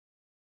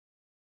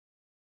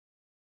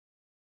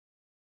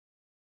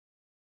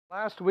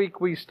Last week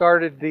we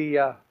started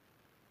the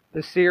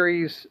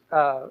series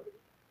How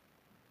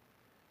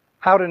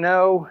to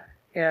Know,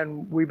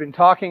 and we've been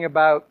talking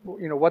about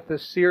what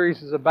this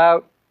series is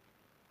about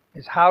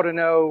is how to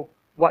know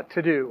what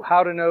to do,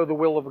 how to know the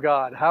will of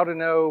God, how to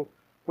know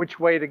which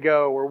way to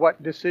go, or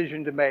what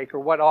decision to make, or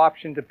what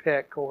option to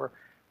pick, or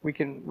we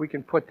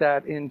can put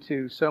that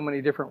into so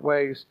many different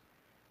ways.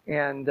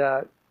 And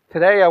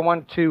today I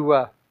want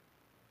to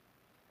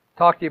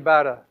talk to you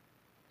about a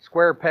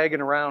square peg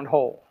in a round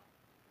hole.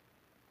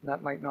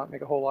 That might not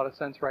make a whole lot of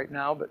sense right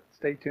now, but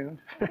stay tuned.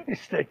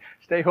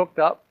 stay hooked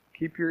up.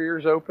 Keep your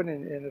ears open,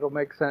 and it'll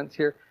make sense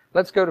here.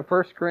 Let's go to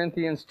 1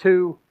 Corinthians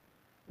 2,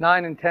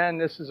 9 and 10.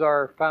 This is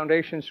our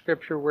foundation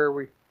scripture where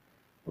we're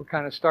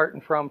kind of starting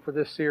from for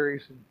this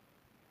series. And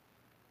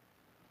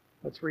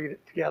let's read it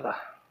together.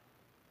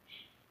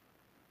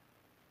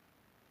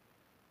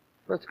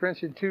 1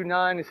 Corinthians 2,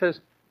 9, it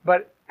says,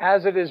 "But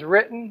as it is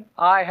written,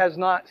 eye has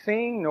not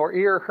seen, nor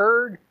ear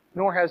heard,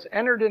 nor has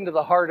entered into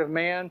the heart of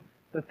man,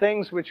 the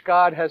things which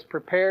God has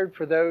prepared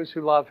for those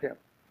who love Him."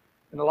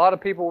 And a lot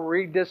of people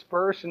read this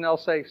verse and they'll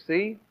say,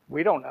 "See,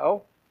 we don't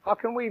know. How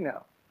can we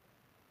know?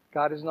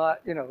 God is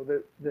not,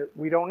 that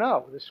we don't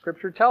know. The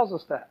Scripture tells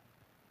us that."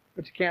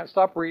 But you can't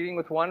stop reading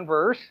with one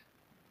verse,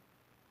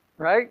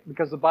 right?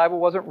 Because the Bible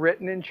wasn't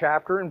written in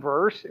chapter and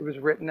verse. It was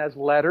written as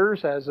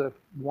letters, as a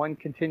one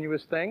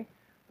continuous thing.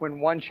 When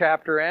one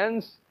chapter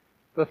ends,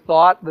 the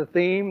thought, the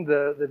theme,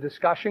 the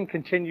discussion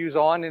continues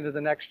on into the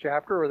next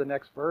chapter or the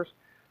next verse.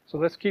 So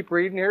let's keep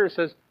reading here. It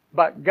says,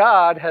 "But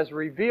God has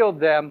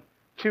revealed them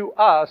to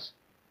us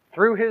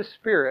through His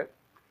Spirit,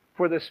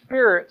 for the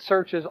Spirit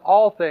searches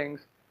all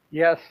things,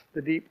 yes,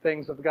 the deep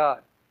things of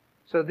God."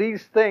 So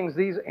these things,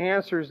 these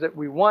answers that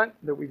we want,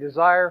 that we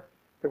desire,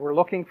 that we're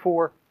looking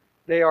for,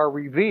 they are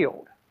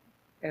revealed.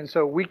 And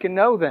so we can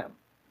know them.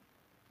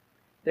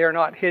 They are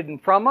not hidden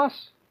from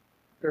us.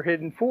 They're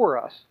hidden for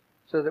us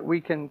so that we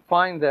can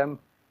find them,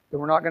 that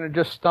we're not going to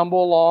just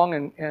stumble along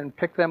and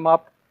pick them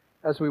up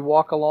as we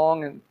walk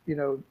along and,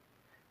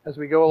 as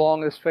we go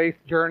along this faith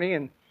journey.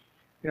 And,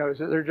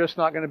 they're just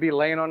not going to be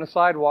laying on the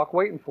sidewalk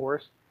waiting for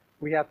us.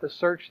 We have to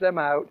search them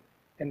out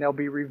and they'll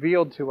be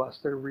revealed to us.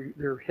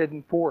 They're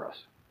hidden for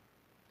us.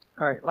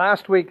 All right.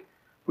 Last week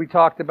we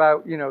talked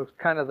about,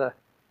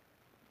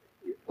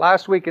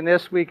 last week and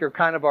this week are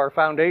kind of our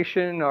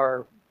foundation,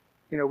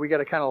 we got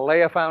to kind of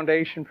lay a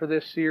foundation for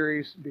this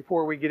series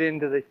before we get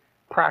into the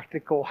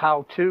practical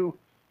how-to.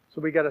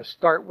 So we got to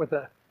start with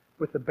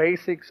the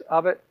basics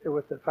of it,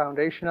 with the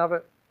foundation of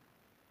it.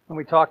 And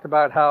we talked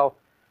about how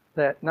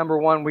that, number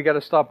one, we got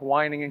to stop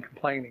whining and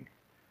complaining.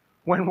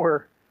 When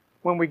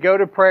we go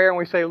to prayer and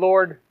we say,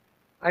 "Lord,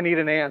 I need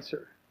an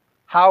answer,"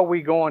 how are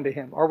we going to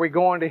Him? Are we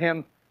going to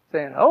Him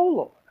saying, "Oh,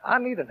 Lord, I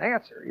need an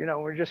answer"?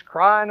 We're just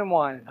crying and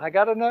whining. I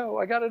got to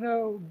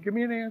know. Give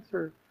me an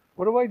answer.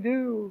 What do I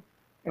do?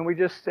 And we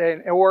just say,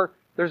 or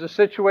there's a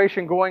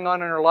situation going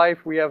on in our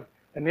life. We have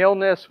an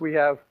illness. We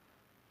have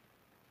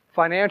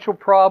financial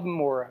problem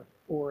or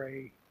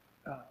a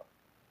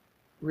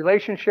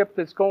relationship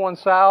that's going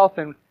south,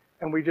 and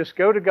we just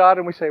go to God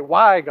and we say,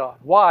 "Why, God?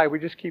 Why?" We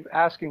just keep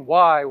asking,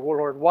 "Why,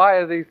 Lord? Why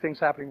are these things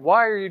happening?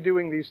 Why are you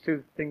doing these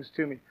two things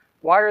to me?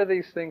 Why are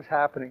these things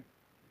happening?"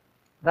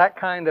 That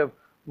kind of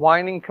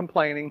whining,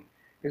 complaining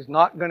is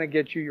not going to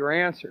get you your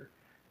answer,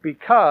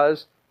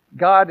 because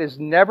God is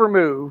never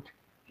moved.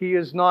 He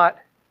is not.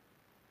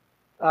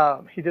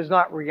 He does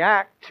not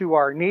react to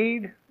our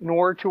need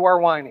nor to our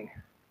whining,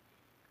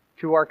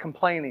 to our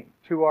complaining,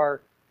 to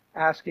our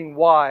asking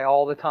why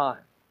all the time.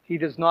 He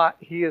is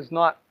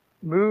not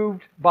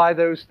moved by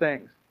those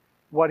things.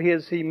 What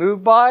is He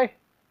moved by?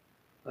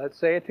 Let's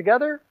say it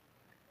together.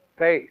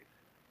 Faith.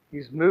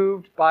 He's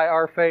moved by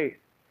our faith.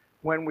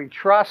 When we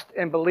trust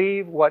and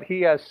believe what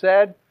He has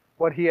said,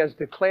 what He has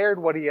declared,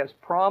 what He has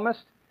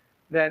promised,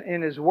 then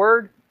in His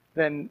Word,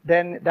 then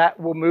that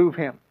will move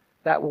Him.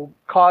 That will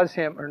cause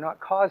Him, or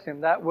not cause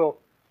Him, that will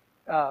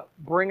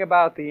bring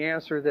about the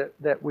answer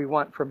that we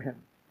want from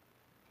Him.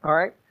 All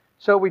right?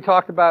 So we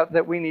talked about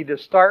that we need to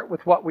start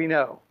with what we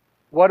know.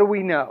 What do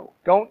we know?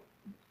 Don't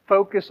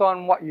focus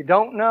on what you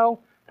don't know.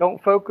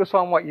 Don't focus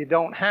on what you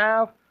don't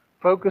have.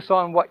 Focus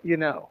on what you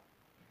know.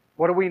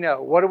 What do we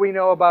know? What do we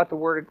know about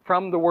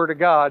from the Word of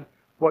God,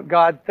 what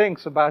God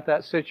thinks about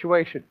that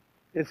situation?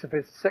 If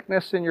it's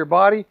sickness in your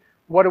body,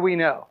 what do we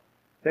know?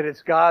 That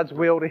it's God's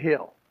will to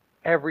heal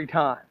every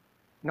time.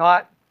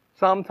 Not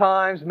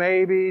sometimes,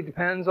 maybe,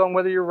 depends on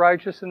whether you're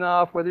righteous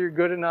enough, whether you're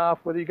good enough,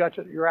 whether you got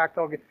your act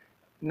all good.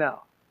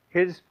 No.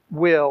 His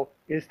will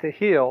is to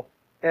heal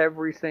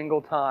every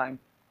single time,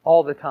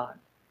 all the time.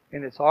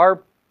 And it's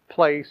our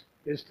place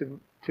is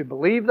to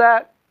believe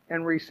that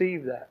and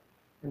receive that.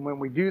 And when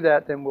we do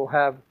that, then we'll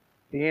have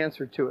the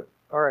answer to it.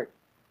 All right.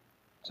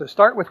 So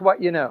start with what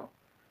you know.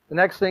 The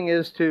next thing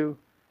is to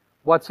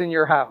what's in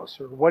your house,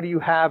 or what do you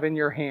have in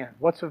your hand?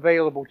 What's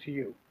available to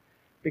you?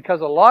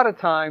 Because a lot of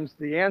times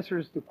the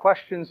answers to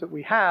questions that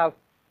we have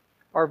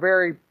are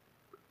very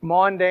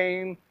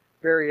mundane,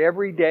 very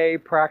everyday,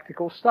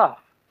 practical stuff.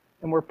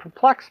 And we're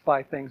perplexed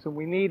by things and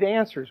we need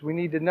answers. We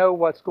need to know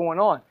what's going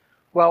on.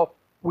 Well,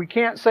 we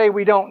can't say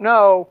we don't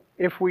know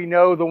if we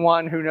know the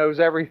one who knows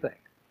everything.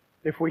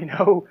 If we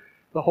know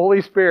the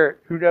Holy Spirit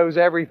who knows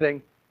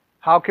everything,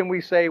 how can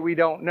we say we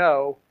don't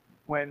know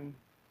when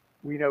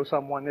we know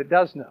someone that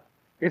does know?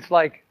 It's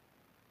like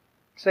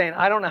saying,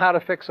 I don't know how to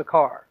fix a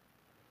car,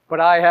 but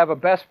I have a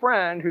best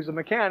friend who's a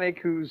mechanic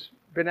who's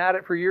been at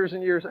it for years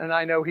and years, and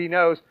I know he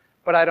knows,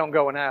 but I don't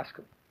go and ask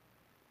him.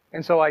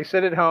 And so I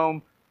sit at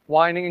home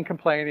whining and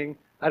complaining,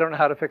 I don't know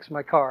how to fix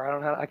my car.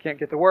 I can't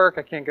get to work,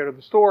 I can't go to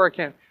the store, I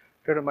can't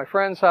go to my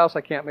friend's house,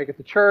 I can't make it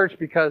to church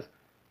because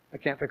I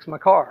can't fix my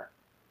car.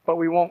 But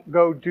we won't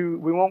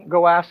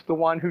go ask the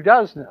one who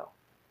does know.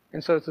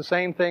 And so it's the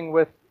same thing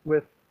with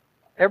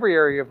every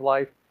area of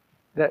life,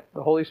 that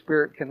the Holy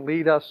Spirit can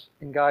lead us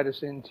and guide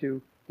us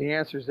into the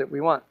answers that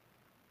we want.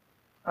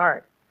 All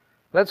right,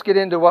 let's get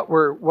into what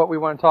we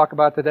want to talk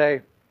about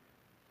today.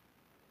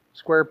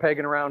 Square peg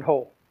in a round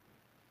hole.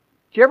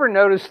 Do you ever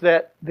notice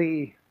that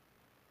we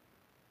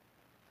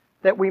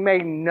may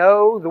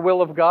know the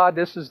will of God?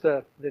 This is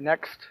the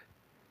next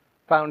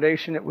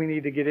foundation that we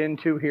need to get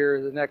into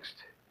here. The next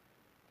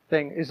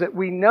thing is that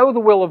we know the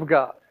will of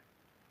God.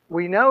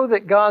 We know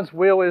that God's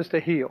will is to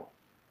heal.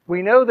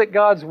 We know that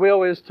God's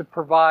will is to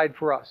provide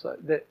for us.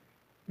 That,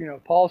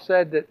 Paul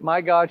said that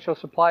my God shall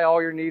supply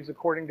all your needs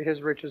according to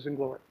His riches and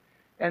glory.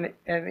 And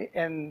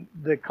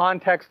the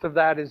context of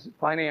that is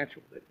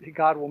financial. That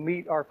God will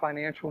meet our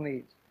financial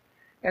needs.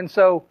 And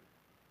so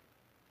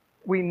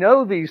we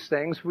know these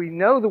things. We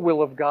know the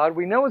will of God.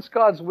 We know it's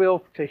God's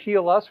will to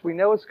heal us. We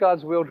know it's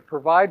God's will to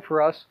provide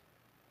for us.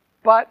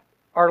 But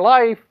our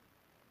life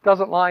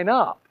doesn't line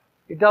up.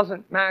 It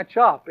doesn't match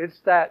up. It's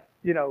that,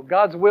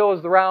 God's will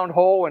is the round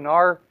hole, and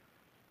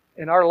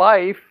in our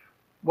life,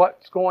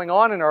 what's going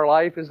on in our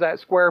life is that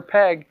square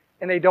peg,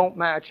 and they don't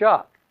match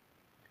up.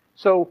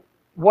 So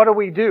what do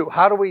we do?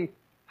 What do we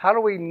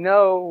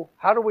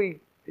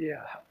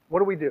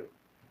do?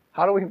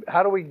 How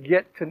do we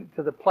get to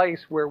the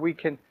place where we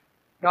can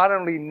not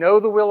only know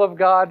the will of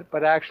God,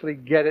 but actually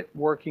get it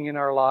working in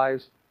our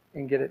lives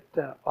and get it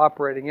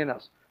operating in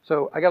us?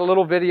 So I got a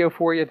little video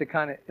for you to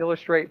kind of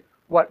illustrate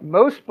what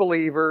most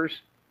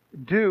believers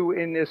do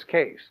in this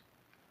case.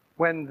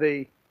 When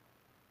the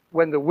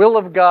will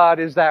of God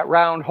is that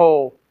round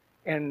hole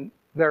and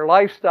their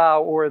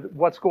lifestyle or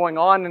what's going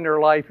on in their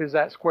life is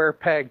that square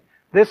peg,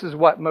 this is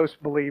what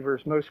most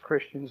believers, most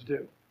Christians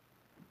do.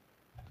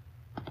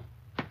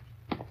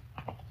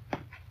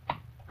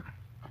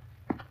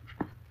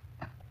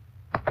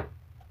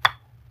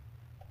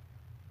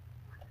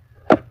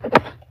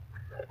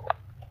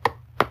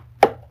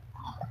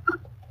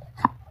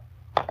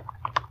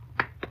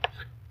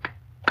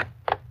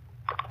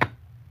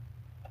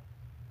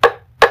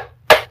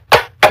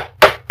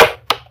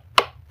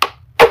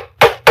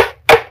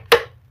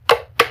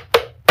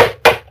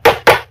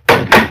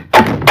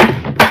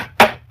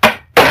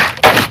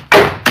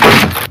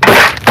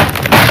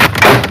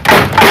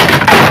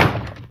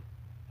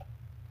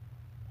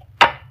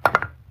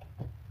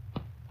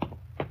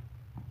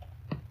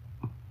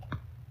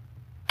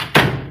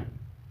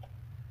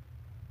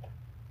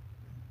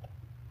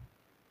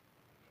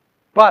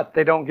 But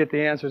they don't get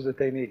the answers that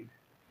they need.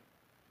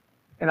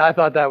 And I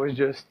thought that was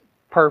just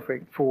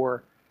perfect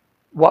for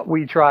what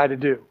we try to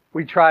do.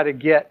 We try to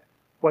get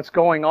what's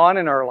going on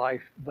in our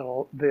life,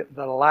 the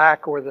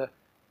lack or the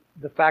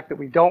fact that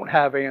we don't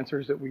have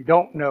answers, that we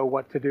don't know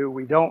what to do,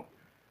 we don't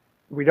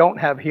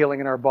have healing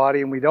in our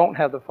body, and we don't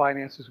have the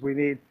finances we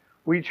need.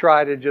 We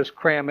try to just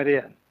cram it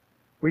in.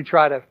 We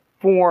try to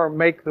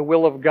make the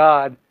will of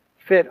God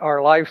fit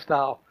our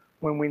lifestyle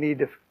when we need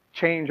to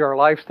change our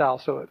lifestyle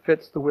so it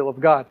fits the will of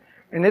God.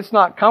 And it's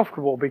not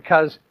comfortable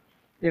because,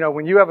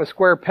 when you have a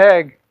square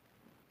peg,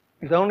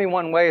 the only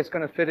one way it's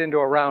going to fit into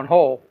a round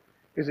hole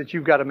is that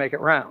you've got to make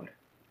it round.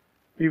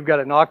 You've got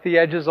to knock the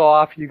edges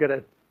off. You've got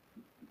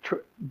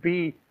to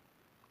be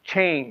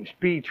changed,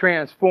 be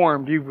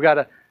transformed. You've got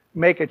to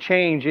make a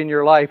change in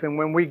your life. And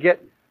when we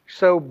get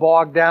so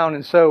bogged down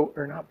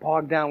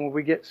when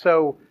we get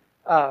so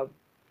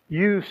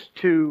used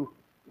to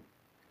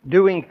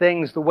doing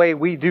things the way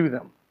we do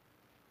them,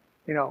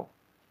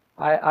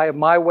 I have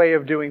my way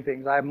of doing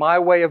things. I have my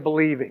way of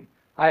believing.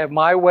 I have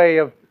my way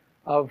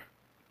of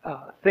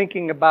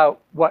thinking about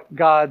what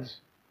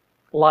God's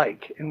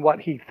like and what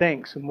He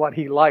thinks and what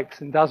He likes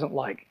and doesn't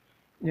like.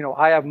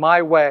 I have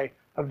my way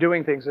of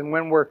doing things. And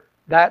when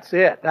that's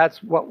it.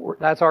 That's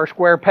our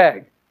square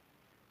peg.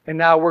 And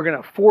now we're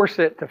going to force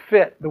it to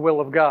fit the will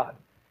of God.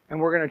 And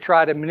we're going to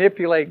try to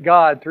manipulate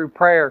God through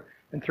prayer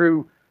and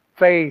through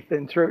faith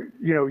and through,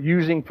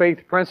 using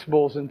faith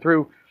principles and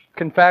through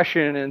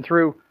confession and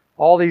through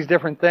all these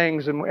different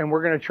things, and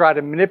we're going to try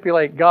to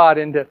manipulate God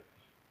into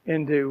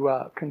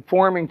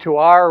conforming to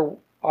our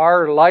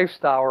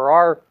lifestyle or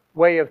our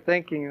way of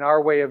thinking and our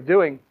way of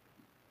doing.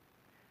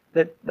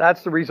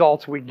 That's the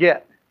results we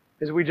get,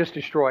 is we just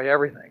destroy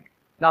everything.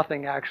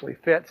 Nothing actually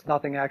fits.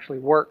 Nothing actually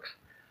works.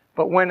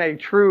 But when a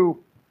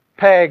true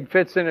peg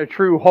fits in a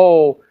true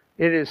hole,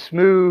 it is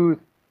smooth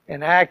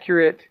and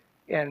accurate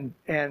and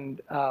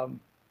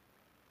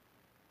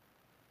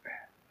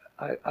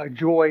a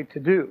joy to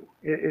do.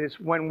 It's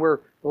when we're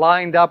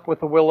lined up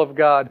with the will of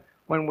God,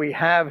 when we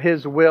have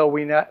His will,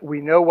 we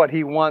know what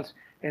He wants,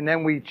 and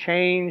then we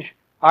change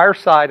our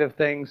side of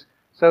things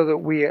so that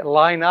we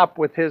line up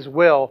with His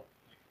will,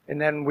 and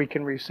then we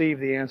can receive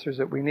the answers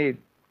that we need.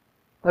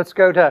 Let's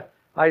go to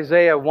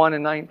Isaiah 1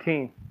 and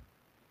 19.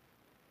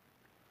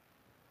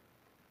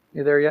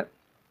 You there yet?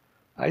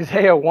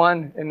 Isaiah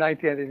 1 and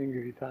 19. I didn't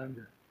give you time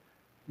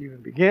to even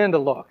begin to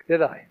look,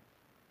 did I?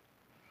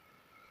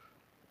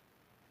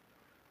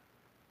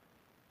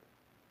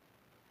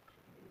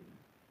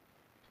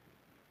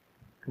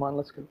 Come on,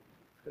 let's go.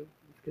 Let's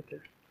get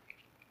there.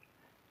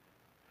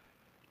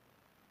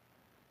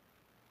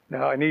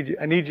 Now I need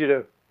you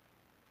to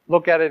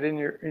look at it in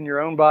your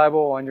own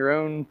Bible, on your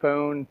own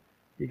phone.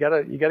 You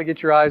gotta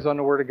get your eyes on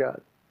the Word of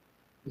God.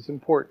 It's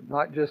important,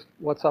 not just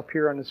what's up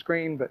here on the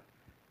screen, but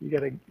you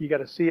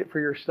gotta see it for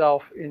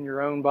yourself in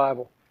your own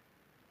Bible,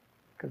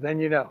 because then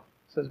you know.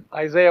 It says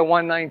Isaiah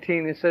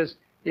 1:19. It says,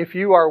 "If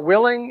you are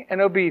willing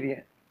and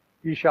obedient,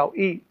 you shall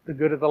eat the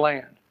good of the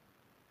land."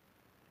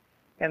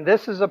 And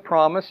this is a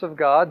promise of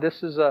God.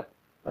 This is a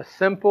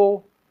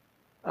simple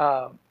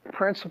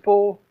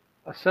principle,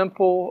 a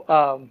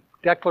simple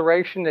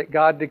declaration that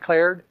God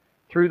declared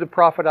through the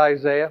prophet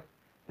Isaiah,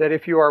 that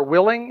if you are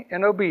willing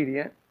and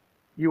obedient,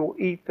 you will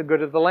eat the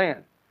good of the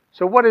land.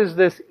 So what is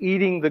this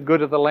eating the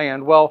good of the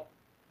land? Well,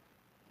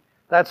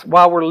 that's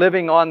while we're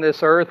living on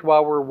this earth,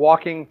 while we're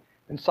walking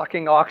and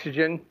sucking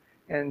oxygen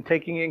and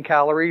taking in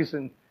calories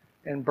and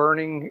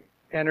burning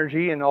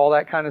energy and all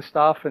that kind of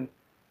stuff, and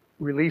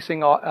releasing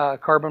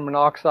carbon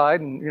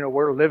monoxide, and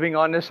we're living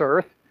on this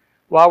earth.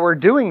 While we're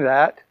doing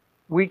that,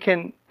 we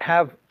can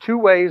have two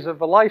ways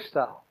of a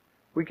lifestyle.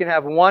 We can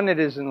have one that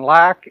is in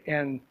lack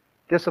and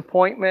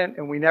disappointment,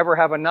 and we never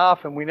have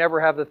enough, and we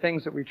never have the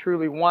things that we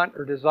truly want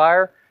or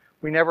desire.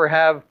 We never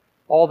have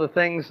all the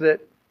things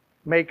that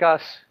make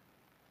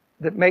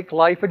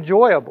life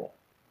enjoyable.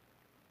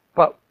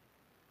 But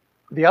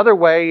the other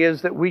way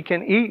is that we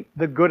can eat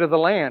the good of the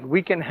land.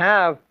 We can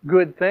have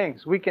good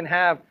things. We can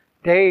have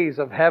days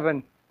of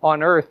heaven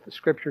on earth, the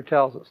Scripture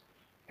tells us.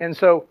 And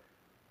so,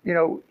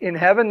 in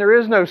heaven there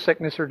is no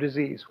sickness or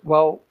disease.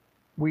 Well,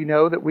 we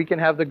know that we can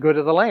have the good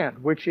of the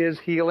land, which is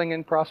healing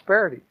and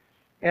prosperity.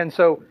 And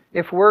so,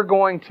 if we're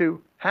going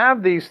to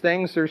have these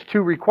things, there's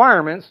two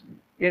requirements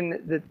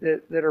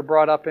that are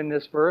brought up in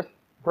this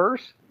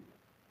verse,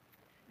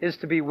 is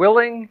to be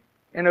willing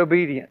and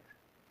obedient.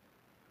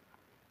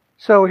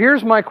 So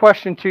here's my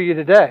question to you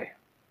today.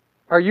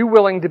 Are you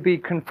willing to be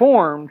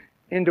conformed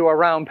into a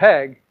round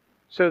peg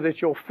so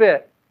that you'll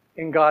fit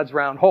in God's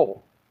round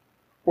hole?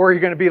 Or are you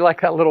going to be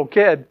like that little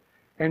kid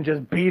and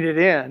just beat it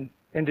in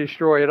and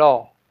destroy it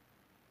all?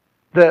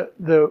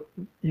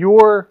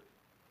 Your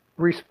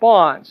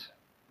response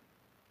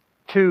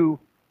to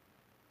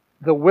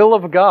the will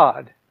of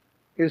God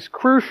is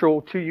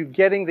crucial to you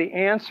getting the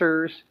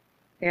answers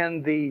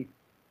and the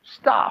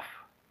stuff,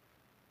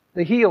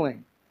 the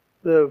healing,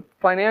 the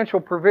financial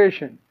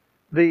provision,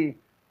 the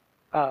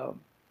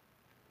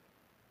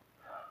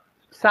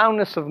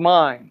soundness of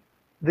mind,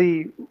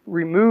 the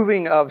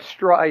removing of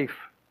strife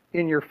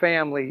in your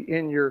family,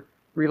 in your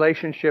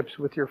relationships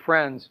with your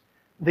friends,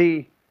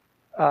 I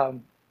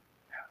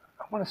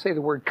want to say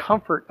the word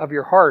comfort of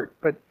your heart,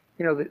 but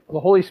the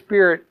Holy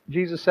Spirit,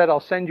 Jesus said, "I'll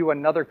send you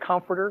another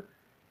comforter."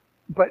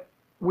 But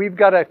we've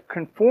got to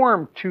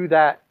conform to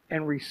that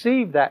and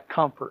receive that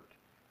comfort.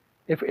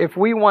 If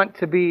we want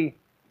to be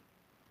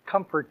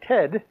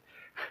comforted,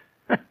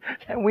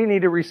 then we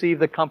need to receive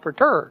the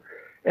comforter.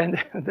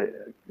 And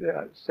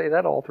say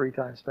that all 3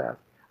 times fast.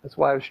 That's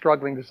why I was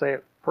struggling to say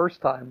it first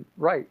time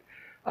right.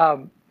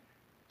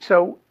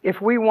 So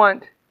if we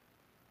want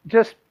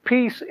just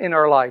peace in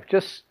our life,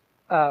 just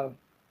pardon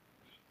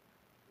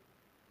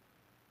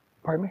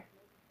me?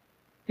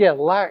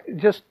 Yeah,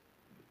 just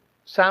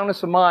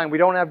soundness of mind.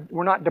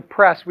 We're not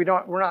depressed. We're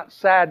not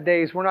sad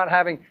days. We're not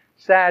having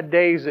sad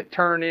days that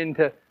turn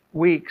into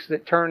weeks,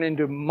 that turn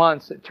into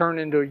months, that turn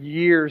into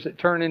years, that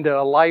turn into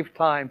a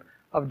lifetime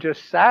of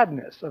just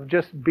sadness, of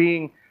just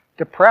being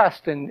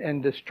depressed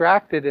and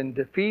distracted and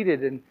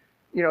defeated. And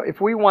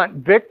if we want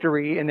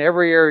victory in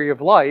every area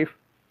of life,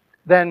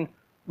 then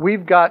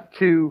we've got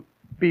to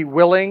be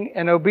willing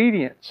and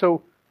obedient.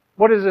 So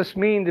what does this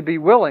mean to be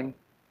willing?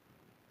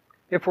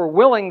 If we're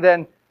willing,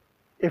 then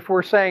if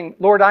we're saying,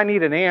 "Lord, I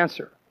need an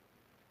answer.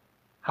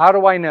 How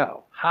do I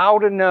know? How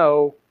to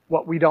know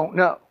what we don't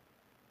know?"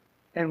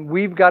 And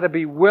we've got to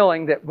be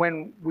willing that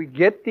when we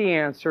get the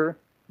answer,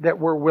 that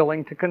we're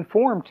willing to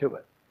conform to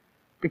it.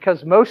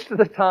 Because most of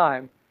the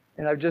time,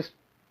 and I've just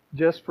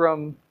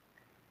from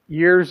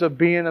years of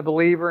being a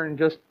believer and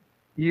just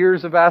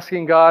years of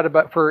asking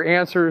God for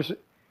answers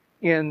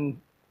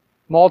in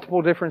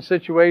multiple different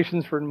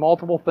situations for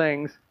multiple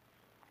things,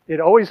 it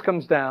always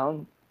comes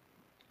down,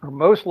 or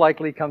most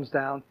likely comes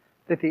down,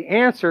 that the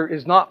answer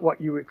is not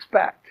what you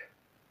expect.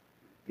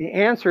 The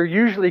answer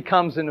usually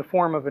comes in the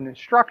form of an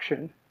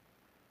instruction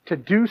to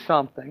do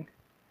something,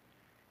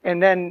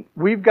 and then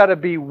we've got to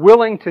be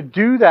willing to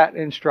do that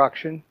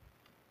instruction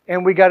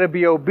And we got to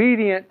be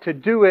obedient to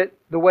do it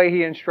the way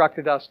He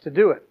instructed us to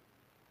do it.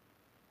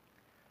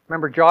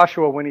 Remember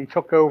Joshua when he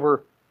took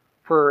over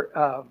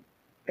for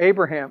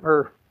Abraham,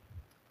 for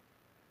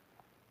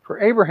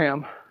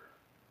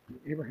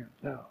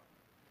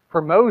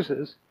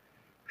Moses.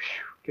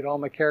 Get all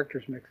my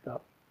characters mixed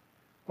up.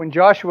 When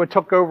Joshua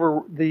took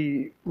over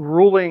the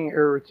ruling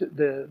or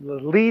the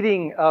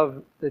leading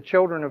of the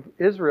children of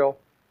Israel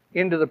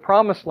into the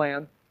promised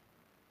land,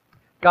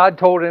 God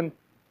told him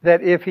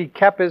that if he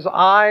kept his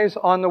eyes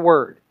on the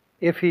Word,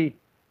 if he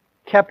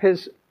kept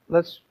his...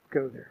 Let's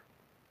go there.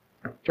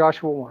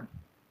 Joshua 1.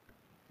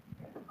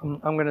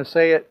 I'm going to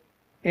say it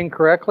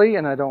incorrectly,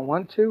 and I don't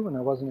want to, and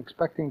I wasn't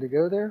expecting to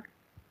go there.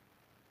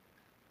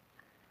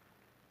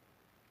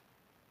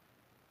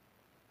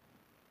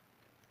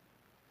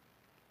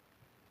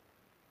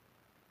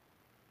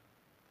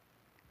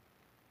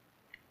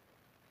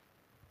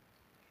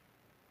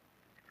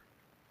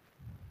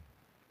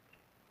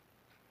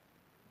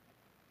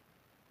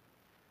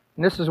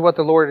 And this is what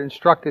the Lord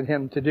instructed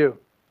him to do.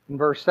 In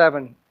verse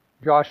 7,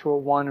 Joshua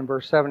 1 and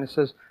verse 7, it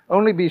says,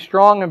 "Only be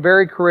strong and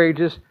very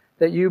courageous,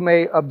 that you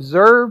may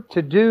observe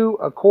to do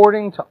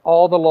according to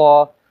all the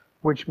law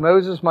which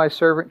Moses my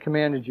servant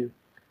commanded you.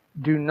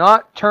 Do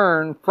not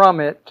turn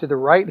from it to the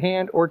right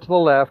hand or to the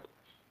left,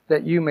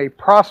 that you may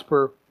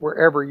prosper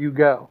wherever you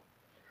go.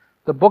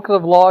 The book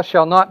of the law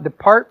shall not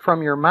depart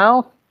from your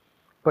mouth,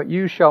 but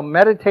you shall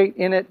meditate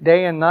in it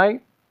day and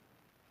night,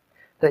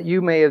 that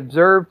you may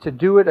observe to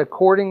do it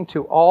according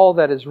to all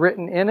that is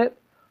written in it.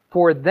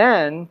 For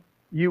then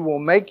you will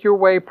make your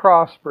way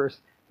prosperous,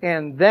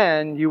 and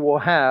then you will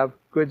have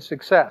good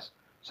success."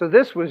 So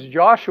this was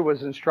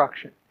Joshua's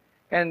instruction.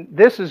 And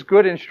this is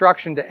good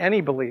instruction to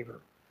any believer.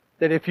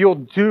 That if you'll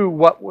do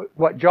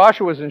what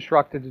Joshua was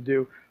instructed to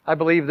do, I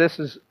believe this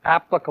is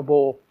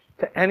applicable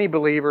to any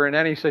believer in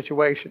any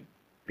situation.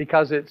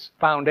 Because it's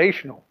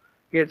foundational.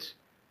 It's,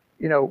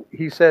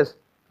 he says,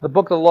 "The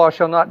book of the law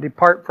shall not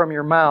depart from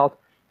your mouth,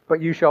 but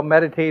you shall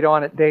meditate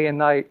on it day and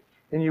night,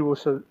 and you will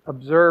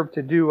observe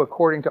to do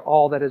according to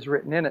all that is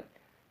written in it."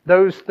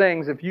 Those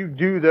things, if you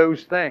do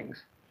those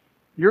things,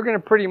 you're going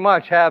to pretty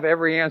much have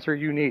every answer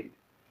you need.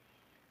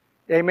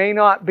 They may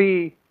not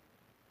be,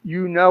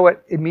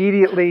 it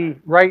immediately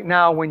right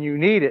now when you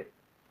need it,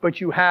 but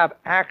you have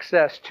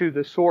access to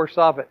the source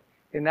of it,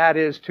 and that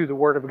is to the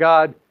Word of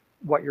God,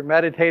 what you're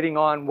meditating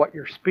on, what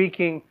you're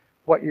speaking,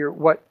 what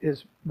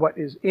is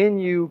in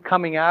you,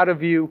 coming out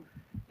of you.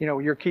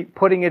 You keep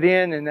putting it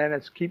in, and then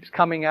it keeps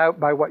coming out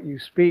by what you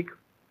speak.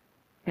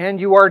 And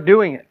you are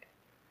doing it.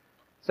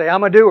 Say,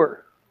 "I'm a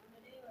doer."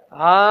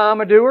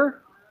 I'm a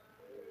doer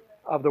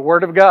of the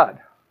Word of God.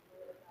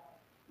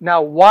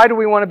 Now, why do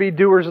we want to be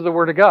doers of the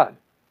Word of God?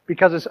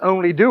 Because it's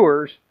only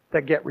doers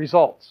that get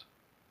results.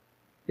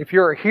 If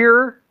you're a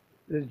hearer,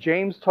 as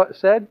James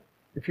said,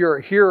 if you're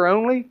a hearer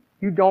only,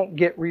 you don't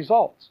get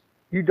results.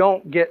 You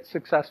don't get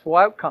successful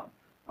outcome.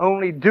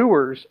 Only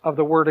doers of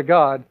the Word of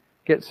God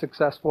get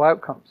successful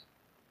outcomes.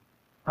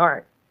 All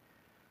right.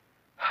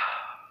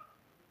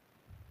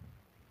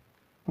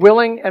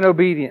 Willing and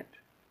obedient.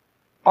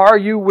 Are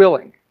you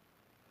willing?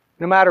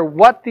 No matter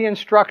what the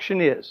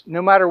instruction is,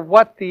 no matter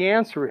what the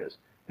answer is,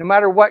 no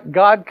matter what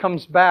God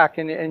comes back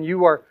and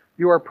you are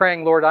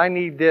praying, "Lord, I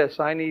need this,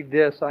 I need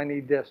this, I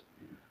need this."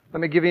 Let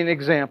me give you an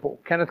example.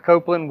 Kenneth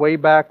Copeland, way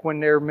back when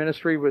their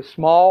ministry was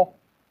small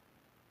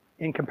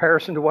in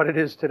comparison to what it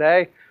is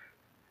today,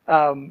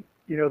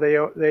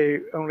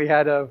 they only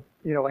had a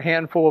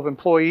handful of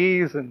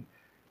employees and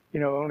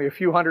only a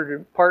few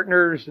hundred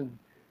partners, and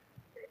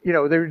they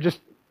were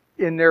just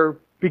in their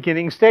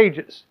beginning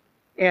stages,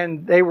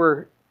 and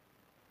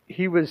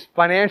he was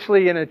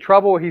financially in a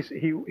trouble. He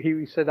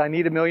said, "I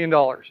need $1 million,"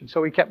 and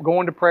so he kept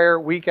going to prayer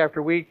week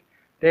after week,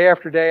 day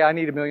after day. "I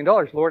need $1 million,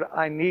 Lord,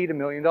 I need $1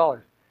 million."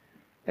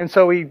 And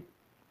so he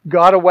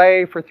got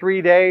away for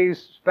 3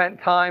 days,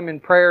 spent time in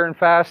prayer and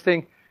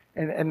fasting,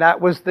 and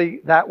that was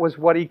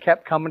what he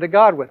kept coming to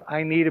God with.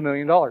 "I need $1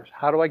 million.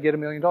 How do I get $1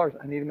 million?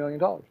 I need $1 million."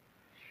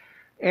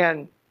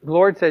 And the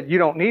Lord said, "You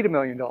don't need $1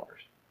 million."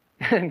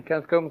 And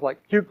Kenneth Copeland's like,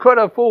 "You could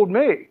have fooled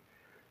me."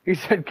 He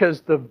said,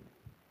 "Because the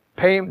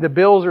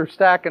bills are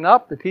stacking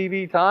up, the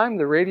TV time,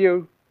 the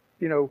radio,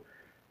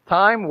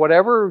 time,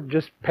 whatever,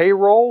 just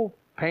payroll,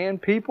 paying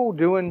people,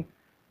 doing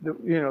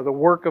the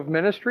work of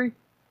ministry."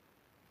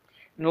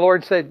 And the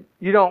Lord said,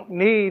 "You don't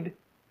need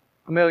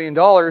 $1 million,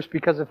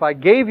 because if I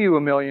gave you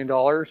 $1 million,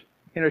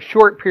 in a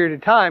short period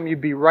of time, you'd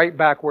be right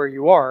back where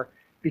you are,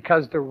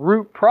 because the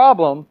root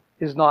problem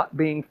is not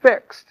being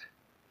fixed.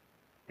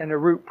 And the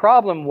root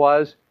problem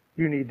was,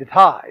 you need to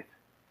tithe.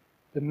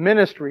 The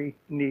ministry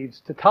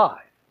needs to tithe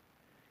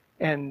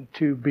and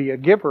to be a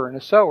giver and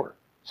a sower."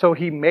 So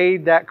he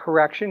made that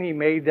correction. He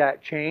made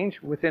that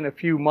change. Within a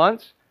few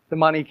months, the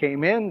money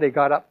came in. They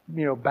got up,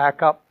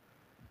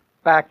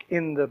 back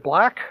in the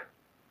black.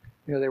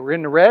 They were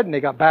in the red, and they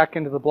got back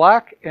into the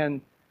black,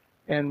 and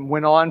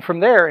went on from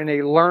there. And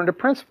they learned a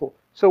principle.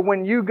 So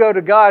when you go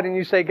to God and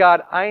you say,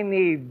 "God, I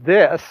need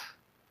this.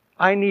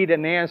 I need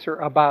an answer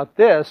about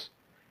this,"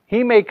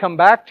 He may come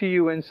back to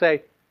you and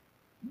say,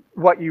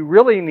 what you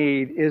really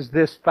need is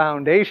this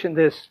foundation,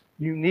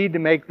 you need to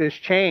make this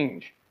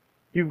change.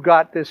 You've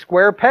got this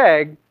square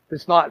peg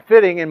that's not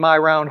fitting in my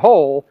round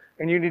hole,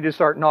 and you need to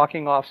start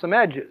knocking off some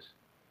edges.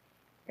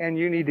 And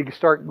you need to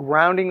start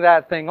rounding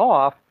that thing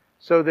off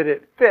so that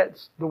it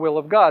fits the will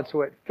of God,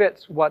 so it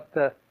fits what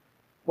the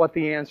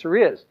answer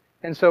is.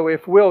 And so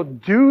if we'll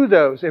do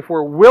those, if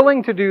we're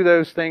willing to do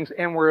those things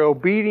and we're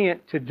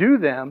obedient to do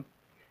them.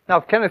 Now,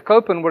 if Kenneth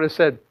Copeland would have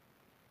said,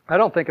 I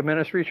don't think a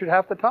ministry should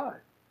have to tithe.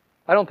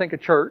 I don't think a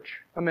church,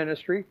 a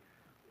ministry,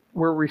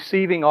 we're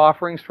receiving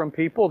offerings from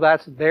people.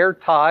 That's their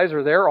tithes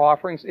or their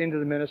offerings into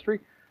the ministry.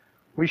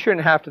 We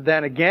shouldn't have to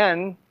then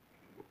again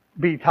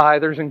be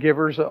tithers and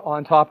givers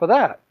on top of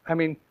that. I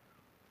mean,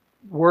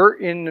 we're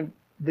in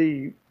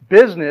the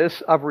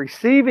business of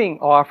receiving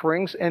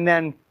offerings and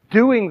then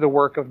doing the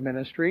work of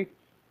ministry.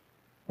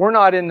 We're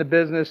not in the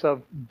business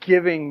of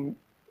giving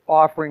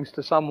offerings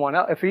to someone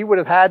else. If he would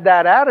have had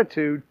that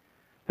attitude,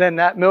 then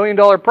that $1 million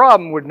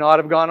problem would not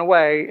have gone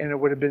away and it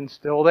would have been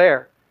still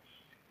there.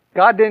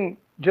 God didn't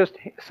just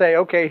say,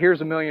 okay,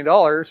 here's $1 million,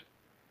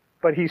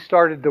 but He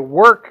started the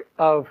work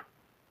of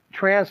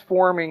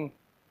transforming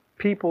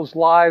people's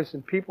lives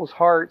and people's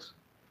hearts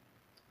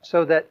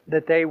so that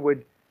they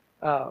would...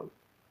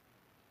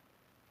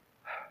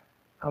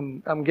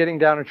 I'm getting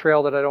down a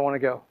trail that I don't want to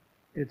go.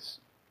 It's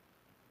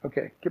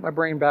okay. Get my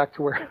brain back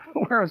to where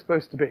I'm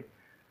supposed to be.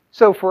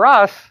 So for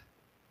us,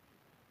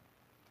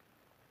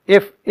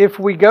 if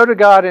we go to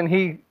God and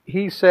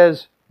He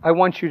says, I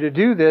want you to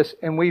do this,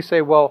 and we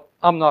say, well,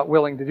 I'm not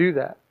willing to do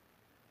that,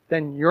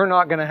 then you're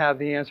not going to have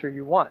the answer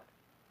you want.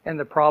 And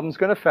the problem's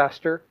going to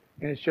fester,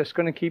 and it's just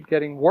going to keep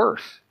getting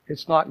worse.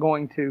 It's not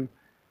going to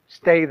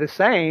stay the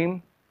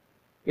same.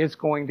 It's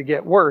going to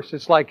get worse.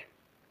 It's like,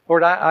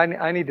 Lord,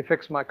 I need to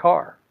fix my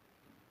car.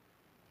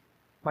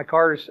 My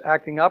car is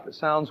acting up. It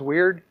sounds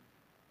weird.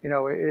 You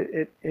know,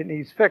 it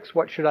needs fixed.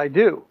 What should I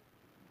do?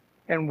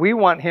 And we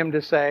want Him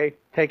to say,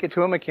 take it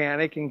to a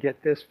mechanic and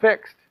get this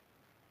fixed.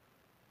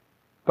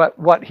 But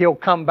what He'll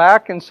come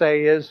back and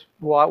say is,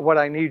 well, what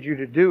I need you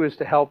to do is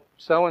to help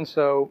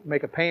so-and-so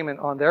make a payment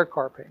on their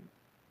car payment.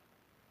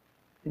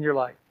 And you're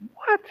like,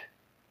 what?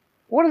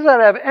 What does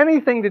that have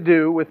anything to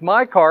do with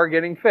my car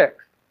getting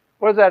fixed?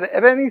 What does that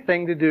have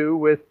anything to do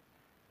with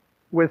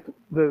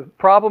the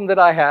problem that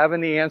I have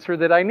and the answer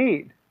that I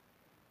need?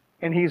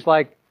 And He's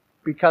like,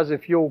 because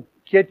if you'll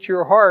get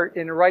your heart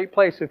in the right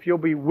place, if you'll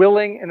be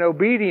willing and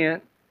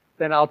obedient,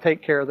 then I'll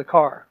take care of the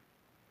car.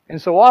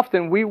 And so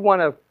often we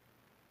want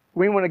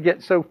to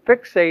get so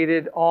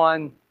fixated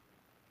on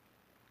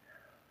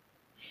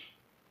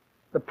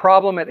the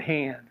problem at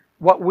hand,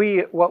 what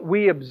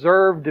we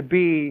observe to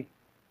be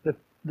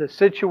the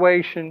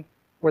situation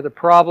or the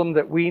problem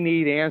that we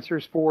need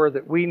answers for,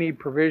 that we need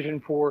provision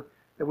for,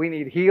 that we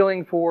need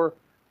healing for,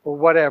 or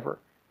whatever.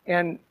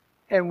 And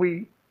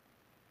we...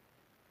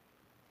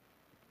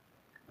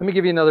 Let me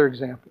give you another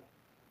example.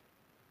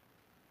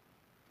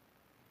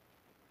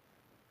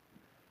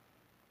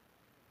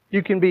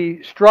 You can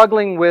be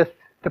struggling with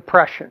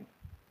depression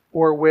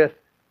or with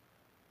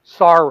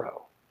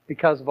sorrow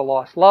because of a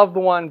lost loved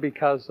one,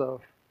 because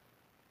of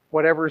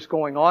whatever's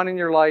going on in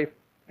your life,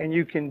 and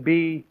you can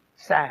be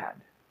sad.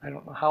 I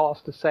don't know how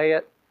else to say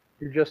it.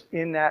 You're just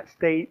in that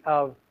state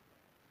of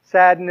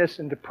sadness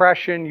and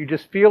depression. You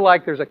just feel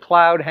like there's a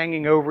cloud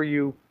hanging over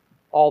you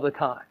all the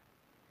time.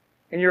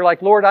 And you're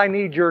like, Lord, I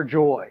need your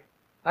joy.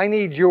 I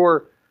need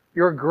your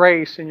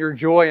grace and your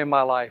joy in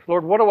my life.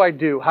 Lord, what do I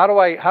do? How do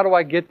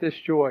I get this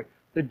joy?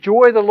 The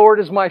joy of the Lord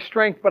is my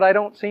strength, but I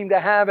don't seem to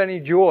have any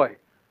joy.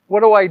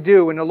 What do I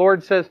do? And the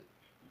Lord says,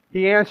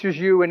 He answers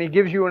you and He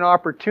gives you an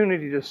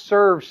opportunity to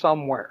serve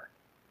somewhere,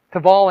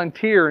 to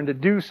volunteer and to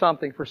do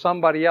something for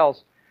somebody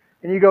else.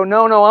 And you go,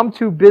 no, I'm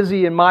too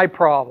busy in my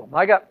problem.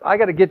 I got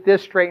to get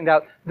this straightened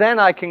out. Then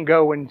I can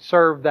go and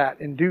serve that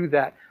and do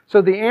that.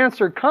 So the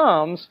answer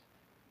comes,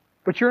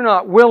 but you're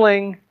not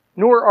willing,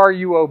 nor are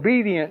you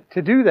obedient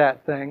to do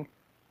that thing.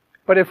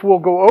 But if we'll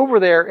go over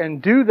there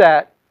and do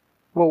that,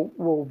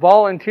 we'll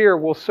volunteer,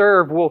 we'll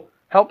serve, we'll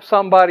help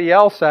somebody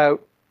else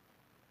out,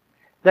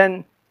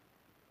 then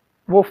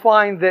we'll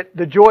find that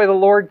the joy of the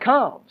Lord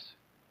comes.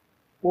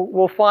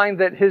 We'll find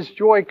that His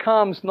joy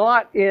comes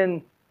not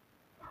in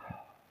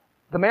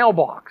the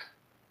mailbox.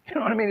 You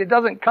know what I mean? It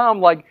doesn't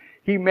come like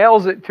He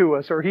mails it to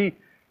us or He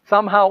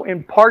somehow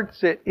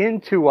imparts it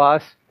into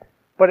us.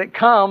 But it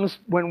comes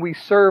when we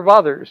serve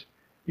others.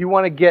 You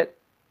want to get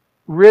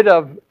rid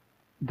of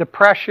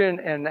depression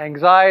and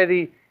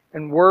anxiety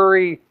and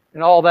worry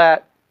and all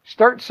that.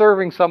 Start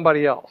serving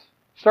somebody else.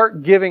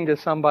 Start giving to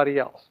somebody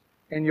else.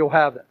 And you'll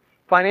have that.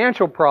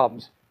 Financial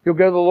problems. You'll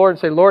go to the Lord and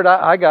say, Lord,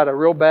 I got a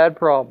real bad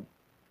problem.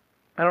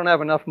 I don't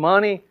have enough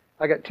money.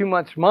 I got too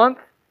much month.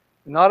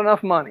 Not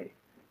enough money.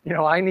 You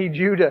know, I need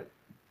you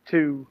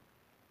to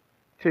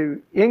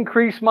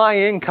increase my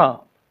income.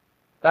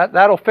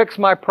 That'll fix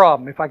my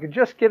problem. If I could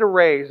just get a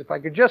raise, if I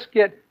could just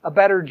get a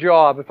better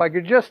job, if I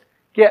could just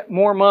get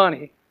more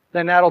money,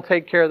 then that'll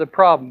take care of the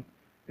problem.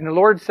 And the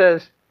Lord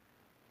says,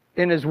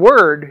 in His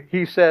Word,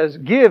 He says,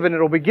 give and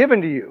it'll be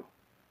given to you.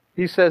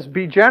 He says,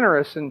 be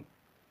generous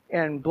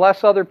and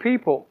bless other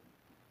people,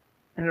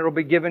 and it'll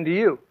be given to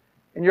you.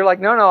 And you're like,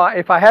 no,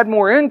 if I had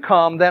more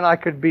income, then I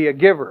could be a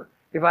giver.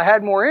 If I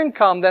had more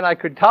income, then I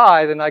could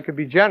tithe and I could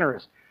be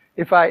generous.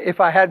 If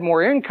I had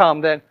more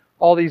income, then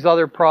all these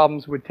other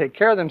problems would take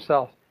care of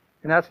themselves.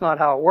 And that's not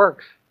how it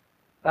works.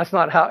 That's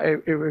not how,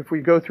 if we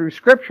go through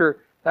Scripture,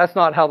 that's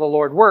not how the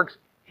Lord works.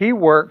 He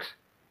works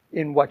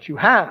in what you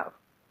have.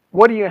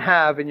 What do you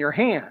have in your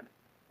hand?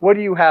 What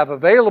do you have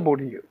available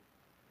to you?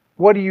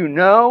 What do you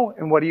know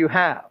and what do you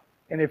have?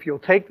 And if you'll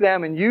take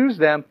them and use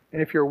them,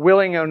 and if you're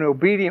willing and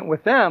obedient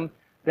with them,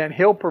 then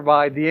He'll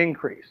provide the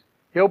increase.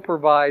 He'll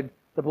provide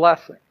the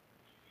blessing.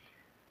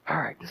 All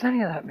right, does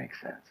any of that make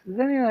sense? Is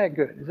any of that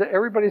good?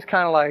 Everybody's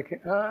kind of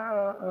like,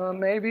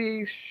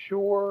 maybe,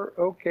 sure,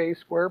 okay,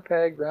 square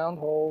peg, round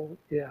hole,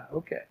 yeah,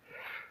 okay.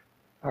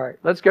 All right,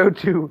 let's go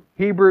to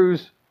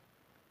Hebrews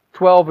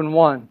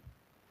 12:1.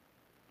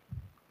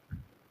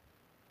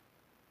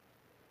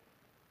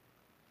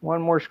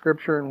 One more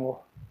scripture and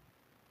we'll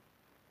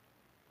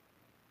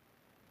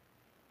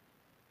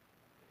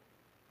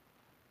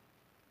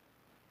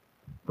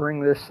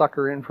bring this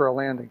sucker in for a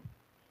landing.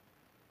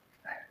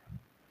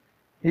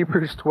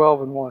 Hebrews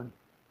 12:1.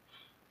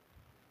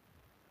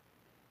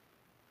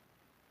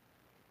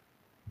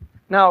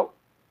 Now,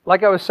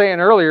 like I was saying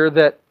earlier,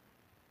 that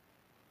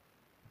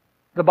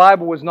the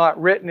Bible was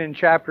not written in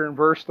chapter and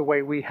verse the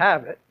way we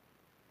have it.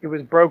 It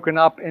was broken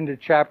up into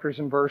chapters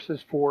and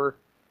verses for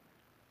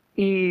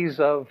ease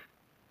of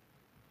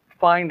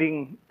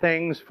finding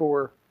things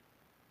to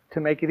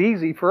make it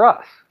easy for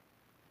us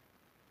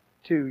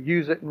to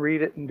use it and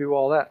read it and do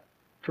all that.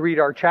 To read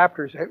our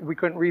chapters. We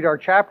couldn't read our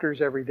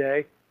chapters every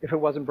day if it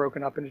wasn't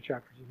broken up into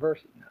chapters and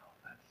verses. No,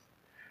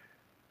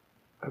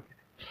 that's okay.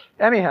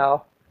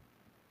 Anyhow,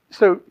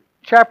 so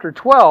chapter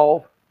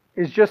 12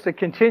 is just a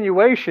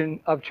continuation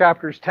of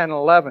chapters 10 and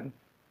 11.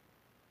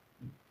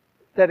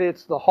 That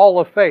it's the hall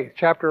of faith.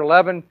 Chapter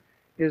 11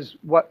 is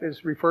what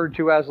is referred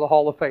to as the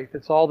hall of faith.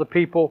 It's all the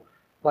people,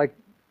 like,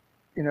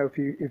 if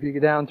you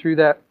get down through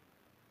that,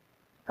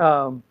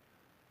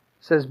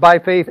 says, by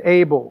faith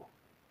Abel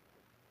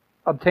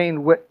obtained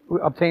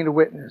a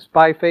witness.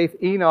 By faith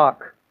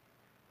Enoch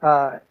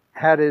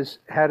had his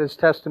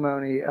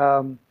testimony.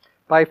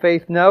 By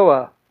faith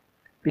Noah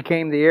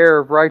became the heir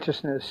of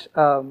righteousness.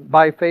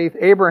 By faith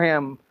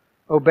Abraham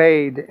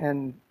obeyed,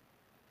 and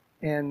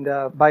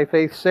by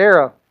faith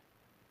Sarah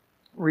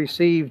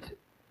received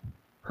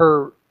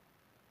the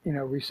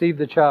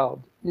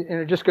child. And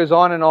it just goes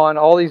on and on,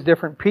 all these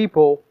different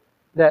people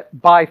that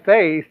by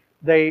faith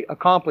they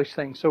accomplish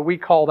things. So we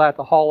call that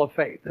the hall of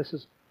faith. This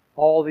is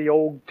all the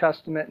Old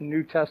Testament and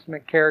New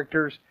Testament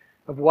characters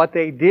of what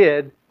they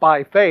did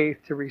by faith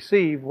to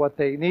receive what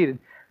they needed.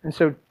 And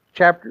so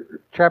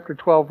chapter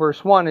 12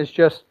 verse 1 is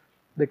just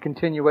the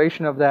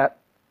continuation of that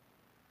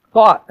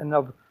thought and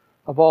of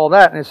all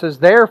that. And it says,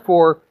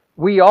 therefore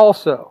we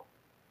also,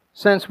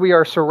 since we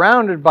are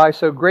surrounded by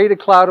so great a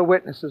cloud of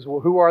witnesses.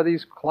 Well, who are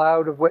these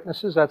cloud of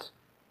witnesses? That's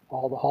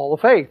all the hall of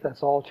faith.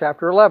 That's all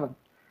chapter 11.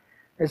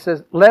 It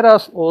says, let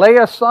us lay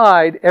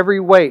aside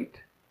every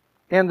weight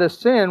and the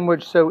sin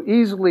which so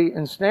easily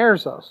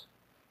ensnares us,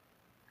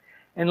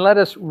 and let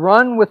us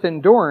run with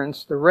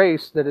endurance the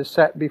race that is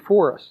set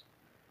before us.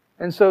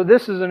 And so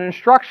this is an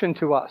instruction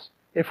to us.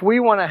 If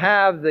we want to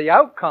have the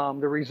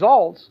outcome, the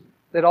results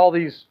that all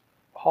these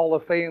Hall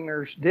of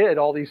Famers did,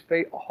 all these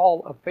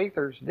Hall of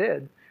Faithers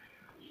did,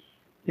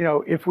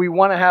 if we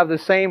want to have the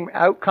same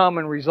outcome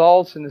and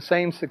results and the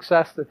same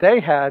success that they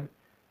had,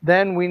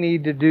 then we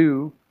need to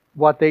do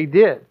what they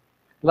did.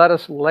 Let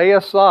us lay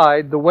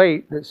aside the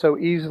weight that so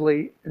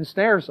easily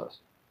ensnares us.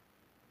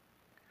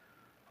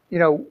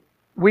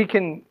 We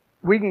can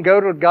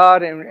go to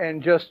God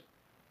and just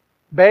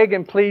beg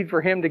and plead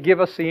for Him to give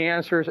us the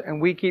answers,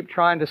 and we keep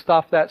trying to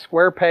stuff that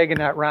square peg in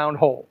that round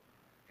hole.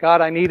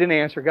 God, I need an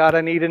answer. God,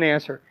 I need an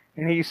answer.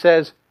 And He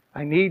says,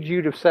 I need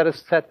you to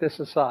set this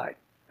aside.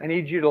 I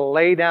need you to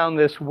lay down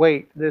this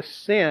weight, this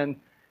sin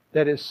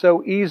that is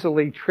so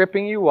easily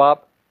tripping you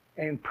up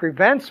and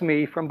prevents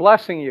me from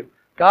blessing you.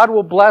 God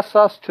will bless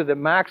us to the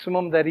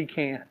maximum that He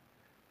can.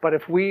 But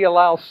if we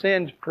allow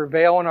sin to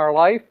prevail in our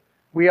life,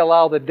 we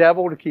allow the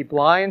devil to keep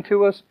lying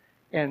to us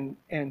and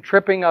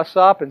tripping us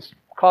up and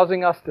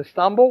causing us to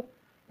stumble,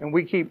 and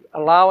we keep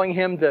allowing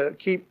him to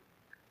keep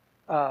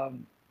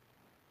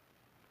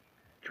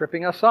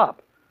tripping us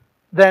up,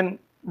 then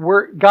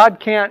God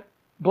can't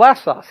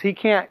bless us. He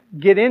can't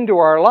get into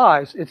our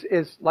lives.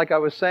 It's like I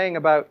was saying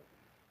about,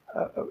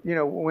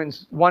 when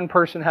one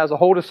person has a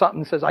hold of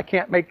something and says, I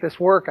can't make this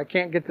work, I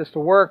can't get this to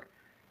work,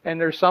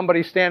 and there's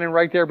somebody standing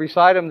right there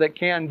beside him that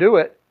can do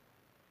it.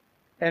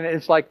 And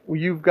it's like, well,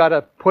 you've got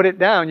to put it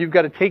down. You've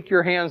got to take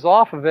your hands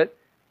off of it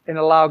and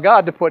allow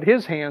God to put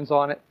His hands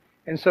on it.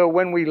 And so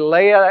when we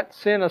lay that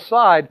sin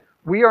aside,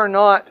 we are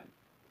not,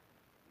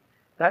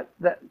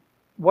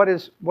 what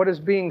is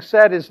being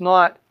said is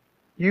not,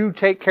 you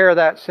take care of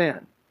that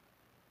sin.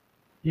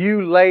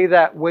 You lay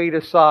that weight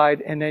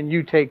aside and then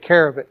you take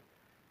care of it.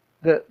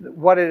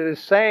 What it is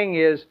saying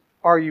is,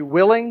 are you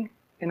willing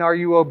and are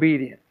you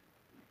obedient?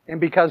 And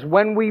because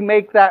when we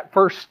make that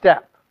first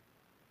step,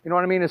 you know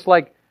what I mean? It's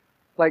like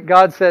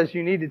God says,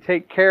 you need to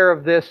take care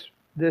of this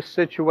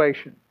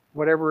situation,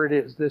 whatever it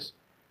is, this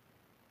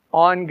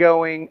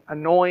ongoing,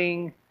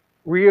 annoying,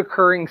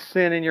 reoccurring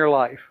sin in your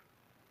life.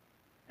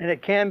 And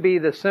it can be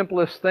the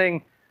simplest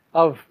thing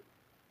of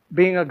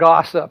being a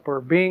gossip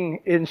or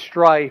being in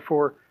strife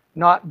or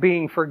not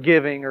being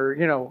forgiving, or,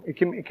 you know, it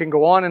can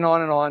go on and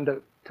on and on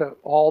to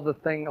all the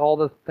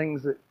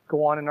things that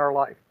go on in our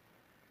life.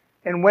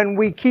 And when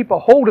we keep a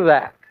hold of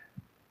that,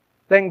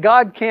 then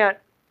God can't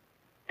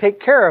take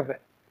care of it.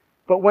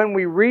 But when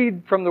we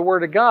read from the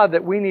Word of God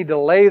that we need to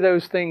lay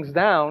those things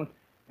down,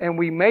 and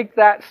we make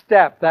that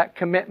step, that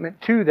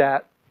commitment to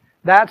that,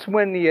 that's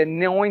when the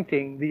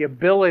anointing, the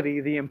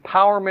ability, the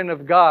empowerment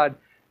of God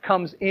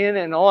comes in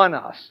and on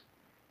us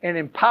and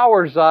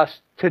empowers us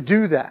to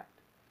do that.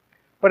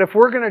 But if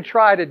we're going to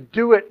try to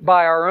do it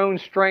by our own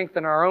strength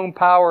and our own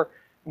power,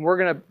 and we're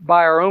going to,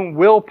 by our own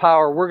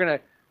willpower, we're going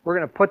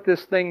to put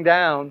this thing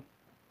down,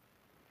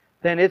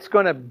 then it's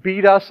going to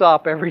beat us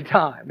up every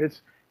time.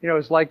 It's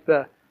like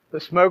the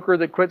smoker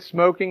that quits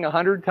smoking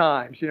 100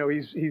 times. You know,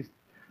 he's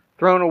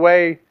thrown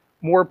away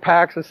more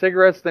packs of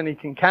cigarettes than he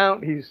can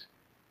count. He's,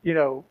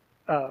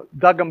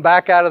 dug them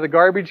back out of the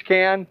garbage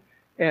can,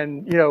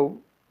 and,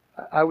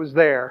 I was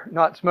there,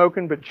 not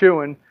smoking but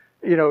chewing.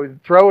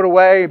 Throw it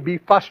away, be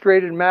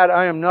frustrated and mad.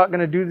 I am not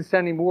going to do this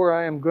anymore.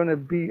 I'm going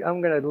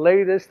to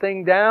lay this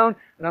thing down,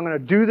 and I'm going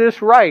to do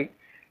this right.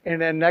 And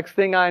then next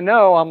thing I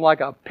know, I'm like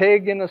a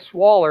pig in a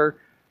swaller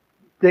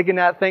digging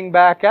that thing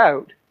back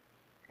out.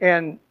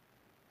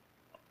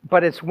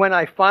 But it's when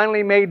I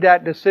finally made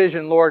that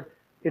decision, Lord,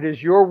 it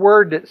is your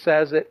word that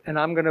says it, and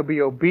I'm going to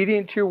be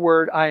obedient to your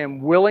word. I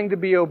am willing to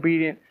be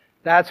obedient.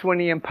 That's when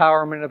the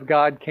empowerment of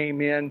God came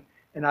in,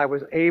 and I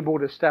was able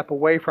to step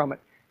away from it.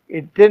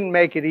 It didn't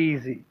make it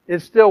easy. It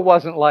still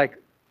wasn't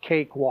like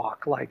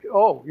cakewalk, like,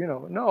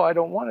 no, I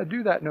don't want to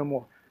do that no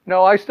more.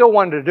 No, I still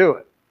wanted to do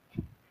it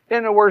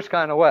in the worst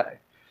kind of way.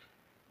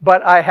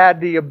 But I had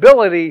the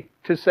ability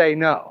to say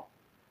no.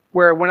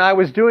 Where when I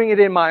was doing it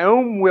in my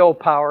own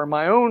willpower,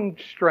 my own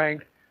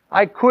strength,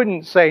 I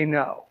couldn't say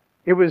no.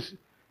 It was,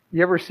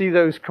 you ever see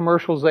those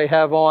commercials they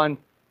have on?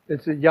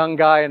 It's a young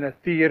guy in a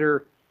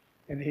theater,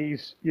 and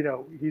he's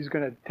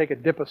going to take a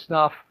dip of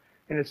snuff,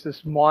 and it's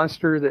this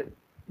monster that,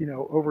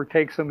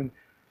 overtakes him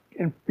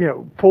and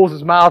pulls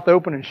his mouth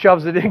open and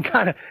shoves it in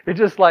it's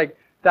just like,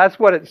 that's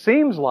what it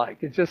seems like.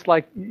 It's just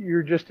like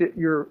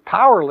you're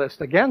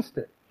powerless against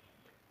it.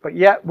 But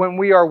yet when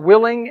we are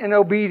willing and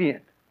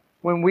obedient,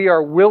 when we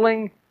are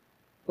willing,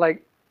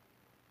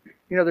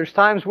 there's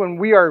times when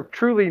we are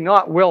truly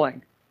not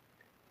willing.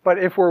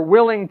 But if we're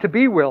willing to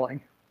be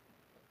willing,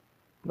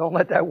 don't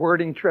let that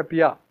wording trip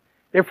you up.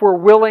 If we're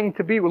willing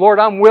to be, Lord,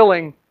 I'm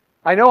willing.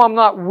 I know I'm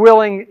not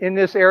willing in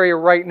this area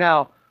right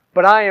now,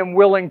 but I am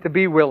willing to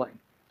be willing.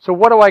 So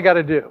what do I got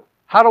to do?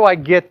 How do I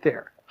get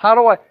there?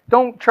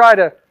 Don't try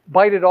to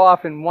bite it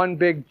off in one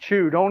big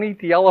chew. Don't eat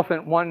the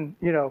elephant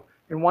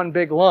in one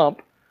big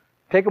lump.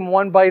 Take them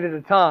one bite at a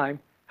time.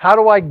 How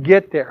do I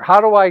get there?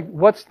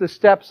 What's the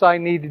steps I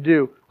need to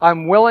do?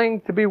 I'm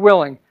willing to be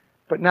willing,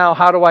 but now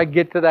how do I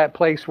get to that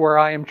place where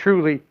I am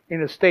truly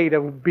in a state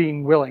of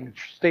being willing,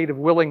 a state of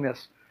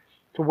willingness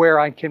to where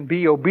I can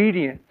be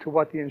obedient to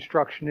what the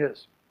instruction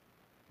is?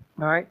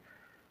 All right?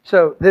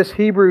 So this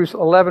Hebrews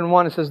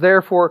 11:1, it says,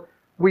 therefore,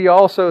 we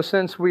also,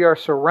 since we are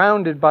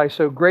surrounded by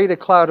so great a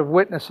cloud of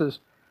witnesses,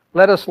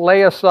 let us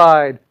lay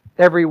aside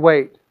every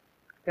weight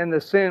and the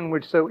sin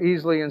which so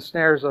easily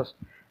ensnares us,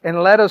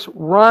 and let us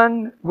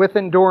run with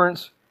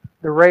endurance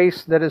the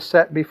race that is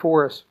set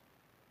before us.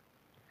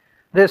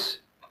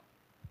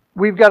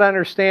 We've got to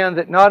understand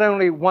that not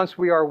only once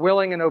we are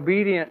willing and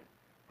obedient,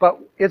 but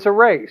it's a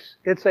race.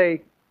 It's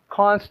a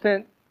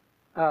constant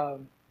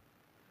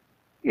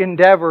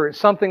endeavor. It's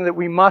something that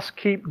we must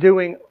keep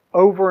doing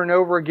over and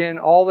over again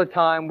all the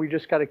time. We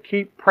just got to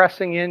keep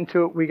pressing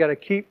into it. We got to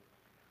keep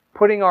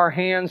putting our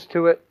hands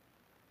to it.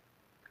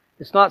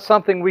 It's not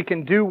something we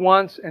can do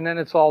once and then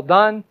it's all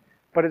done,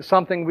 but it's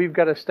something we've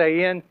got to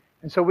stay in.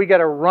 And so we got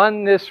to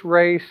run this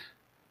race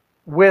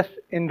with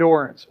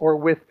endurance, or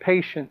with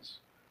patience,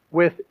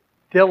 with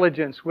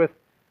diligence, with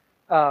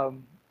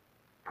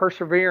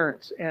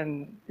perseverance,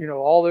 and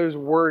all those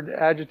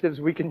adjectives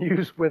we can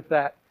use with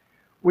that.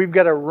 We've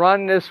got to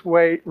run this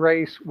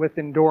race with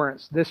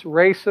endurance. This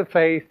race of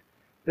faith,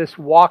 this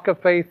walk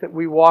of faith that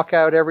we walk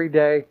out every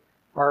day.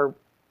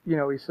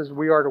 He says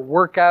we are to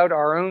work out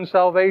our own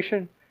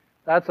salvation.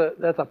 That's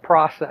a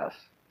process.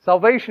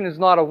 Salvation is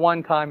not a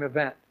one-time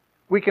event.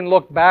 We can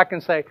look back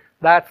and say,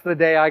 that's the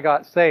day I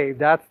got saved.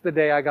 That's the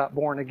day I got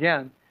born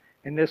again.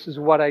 And this is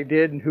what I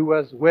did and who I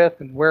was with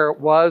and where it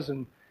was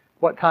and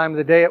what time of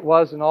the day it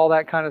was and all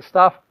that kind of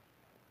stuff.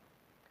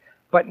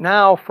 But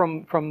now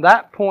from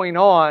that point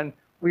on,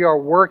 we are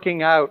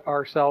working out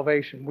our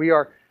salvation. We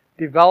are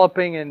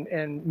developing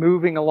and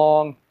moving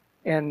along,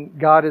 and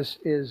God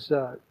is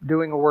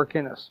doing a work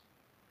in us.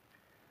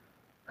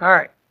 All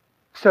right.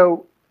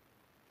 So,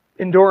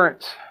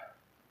 endurance.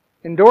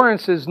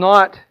 Endurance is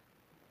not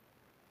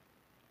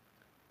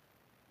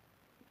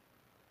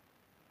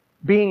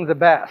being the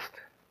best.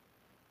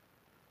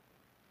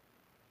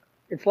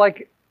 It's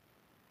like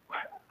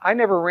I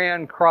never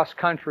ran cross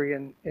country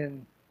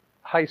in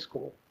high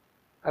school.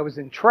 I was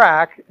in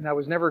track, and I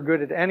was never good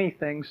at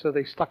anything, so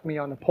they stuck me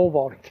on the pole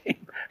vaulting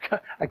team.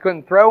 I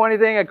couldn't throw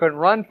anything. I couldn't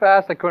run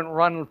fast. I couldn't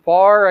run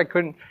far. I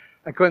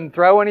couldn't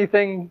throw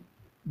anything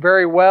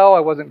very well. I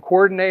wasn't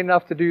coordinated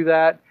enough to do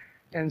that.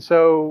 And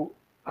so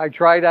I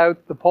tried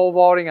out the pole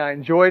vaulting. I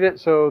enjoyed it,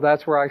 so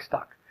that's where I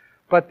stuck.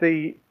 But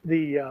the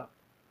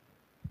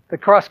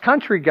cross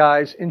country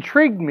guys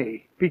intrigued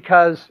me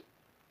because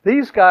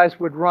these guys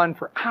would run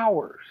for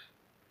hours.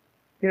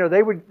 You know,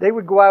 they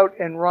would go out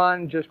and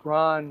run, just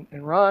run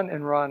and run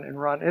and run and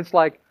run. It's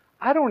like,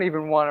 I don't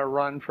even want to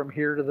run from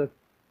here to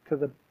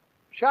the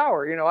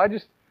shower. You know,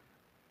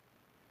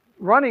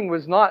 running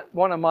was not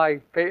one of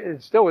my,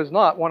 it still is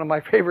not one of my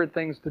favorite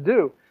things to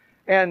do.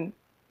 And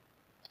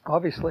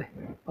obviously,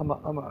 I'm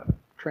a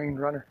trained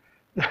runner.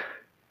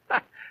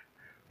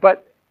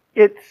 But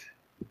it's,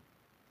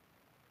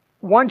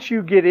 once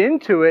you get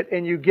into it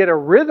and you get a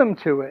rhythm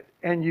to it,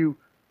 and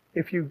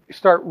if you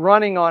start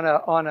running on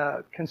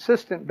a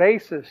consistent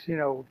basis, you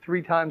know,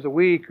 3 times a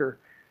week, or,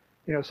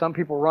 you know, some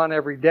people run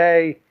every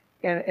day,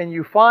 and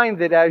you find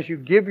that as you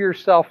give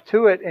yourself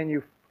to it, and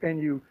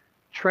you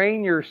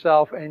train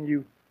yourself, and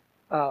you,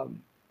 how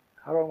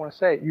do I want to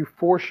say it? You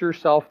force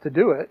yourself to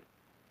do it.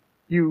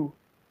 You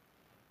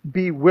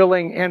be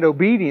willing and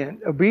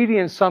obedient.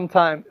 Obedience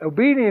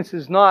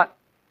is not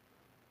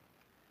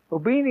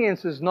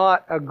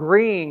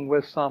agreeing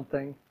with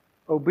something.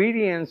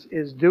 Obedience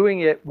is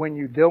doing it when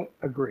you don't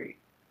agree,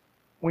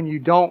 when you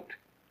don't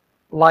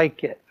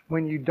like it,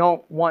 when you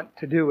don't want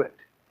to do it,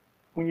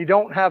 when you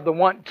don't have the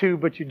want to,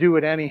 but you do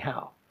it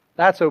anyhow.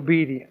 That's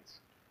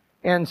obedience.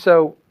 And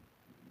so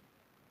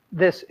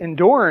this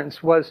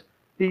endurance was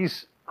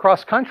these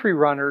cross-country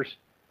runners.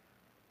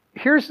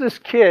 Here's this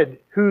kid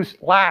who's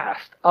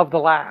last of the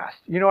last.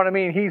 You know what I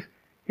mean?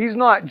 He's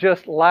not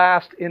just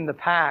last in the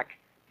pack.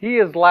 He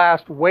is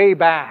last way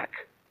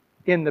back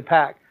in the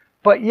pack.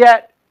 But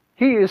yet,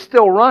 he is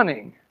still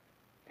running.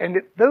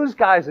 And those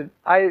guys,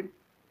 I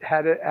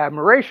had an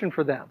admiration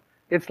for them.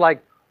 It's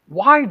like,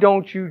 why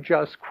don't you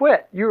just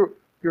quit? You're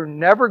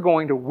never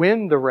going to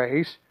win the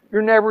race.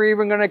 You're never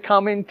even going to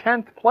come in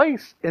 10th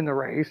place in the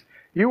race.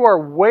 You are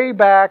way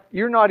back.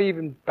 You're not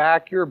even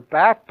back. You're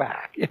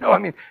back. You know, I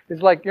mean,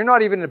 it's like you're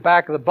not even in the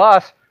back of the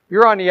bus.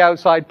 You're on the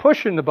outside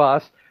pushing the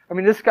bus. I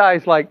mean, this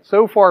guy's like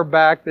so far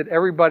back that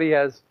everybody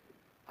has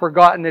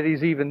forgotten that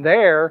he's even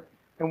there.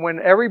 And when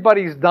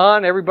everybody's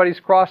done, everybody's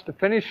crossed the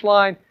finish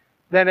line,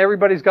 then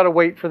everybody's got to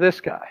wait for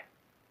this guy.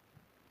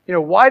 You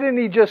know, why didn't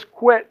he just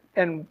quit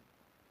and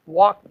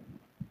walk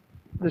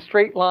the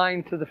straight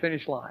line to the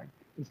finish line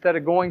instead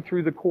of going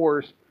through the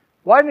course?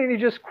 Why didn't he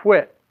just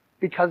quit?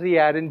 Because he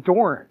had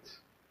endurance.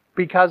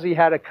 Because he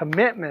had a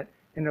commitment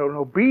and an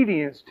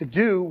obedience to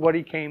do what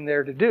he came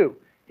there to do.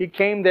 He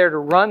came there to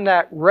run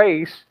that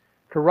race,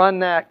 to run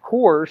that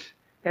course,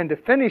 and to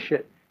finish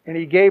it. And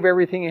he gave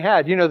everything he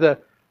had. You know, the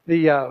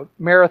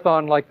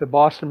marathon, like the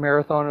Boston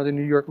Marathon or the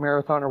New York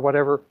Marathon or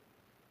whatever,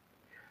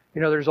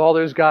 you know, there's all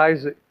those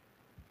guys that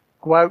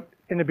go out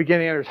in the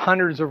beginning, and there's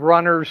hundreds of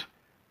runners,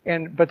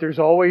 but there's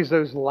always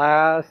those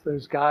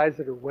guys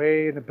that are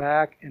way in the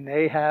back, and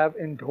they have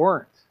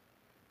endurance.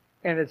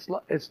 And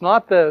it's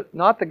not the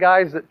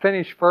guys that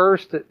finish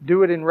first, that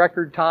do it in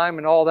record time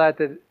and all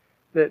that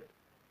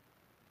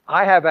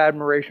I have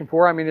admiration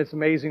for. I mean, it's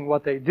amazing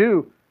what they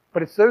do,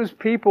 but it's those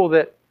people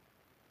that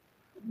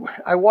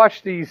I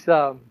watch these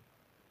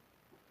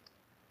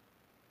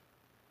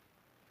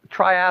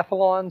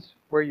triathlons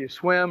where you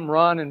swim,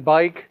 run, and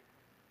bike.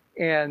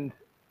 And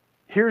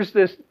here's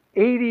this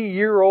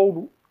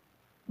 80-year-old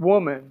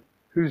woman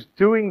who's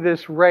doing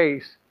this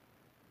race,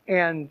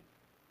 and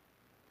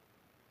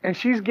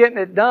she's getting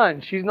it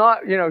done. She's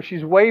not, you know,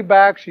 she's way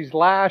back, she's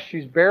last,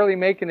 she's barely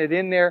making it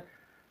in there,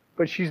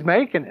 but she's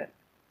making it.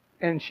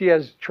 And she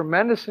has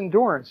tremendous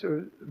endurance.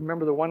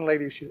 Remember the one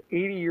lady, she's an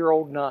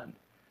 80-year-old nun.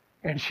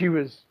 And she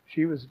was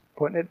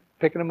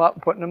picking them up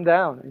and putting them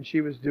down. And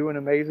she was doing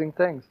amazing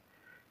things.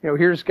 You know,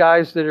 here's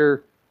guys that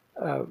are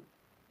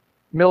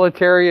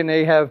military, and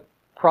they have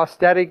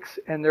prosthetics,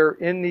 and they're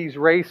in these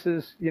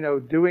races, you know,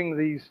 doing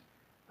these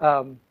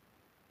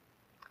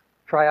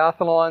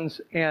triathlons,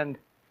 and,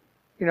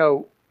 you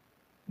know,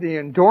 the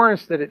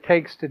endurance that it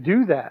takes to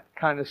do that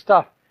kind of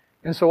stuff.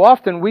 And so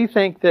often we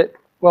think that,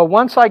 well,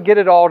 once I get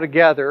it all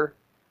together,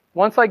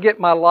 once I get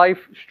my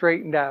life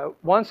straightened out,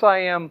 once I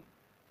am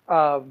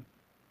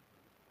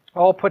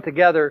all put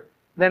together,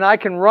 then I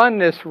can run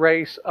this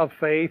race of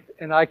faith,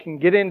 and I can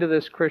get into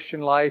this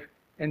Christian life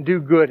and do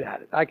good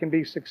at it. I can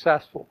be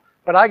successful.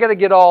 But I got to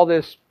get all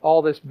this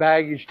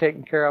baggage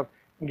taken care of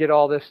and get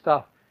all this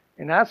stuff.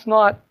 And that's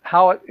not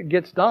how it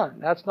gets done.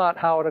 That's not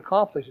how it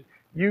accomplishes.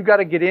 You got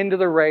to get into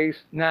the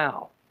race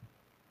now.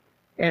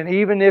 And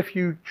even if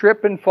you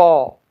trip and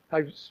fall,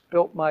 I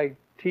spilt my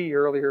tea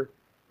earlier,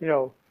 you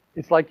know,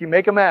 it's like you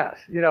make a mess.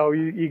 You know,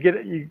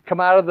 you come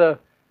out of the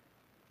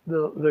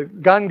the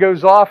gun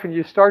goes off and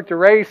you start the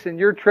race and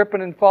you're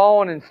tripping and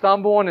falling and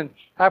stumbling and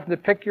having to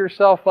pick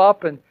yourself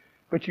up,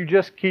 but you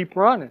just keep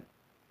running.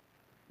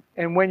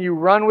 And when you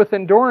run with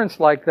endurance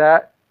like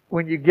that,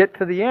 when you get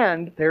to the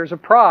end, there's a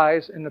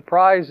prize, and the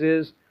prize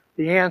is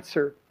the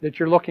answer that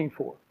you're looking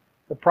for.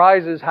 The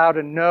prize is how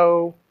to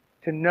know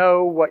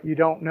what you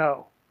don't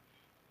know.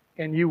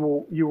 And you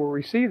will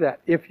receive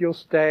that if you'll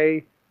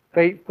stay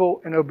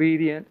faithful and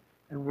obedient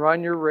and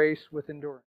run your race with endurance.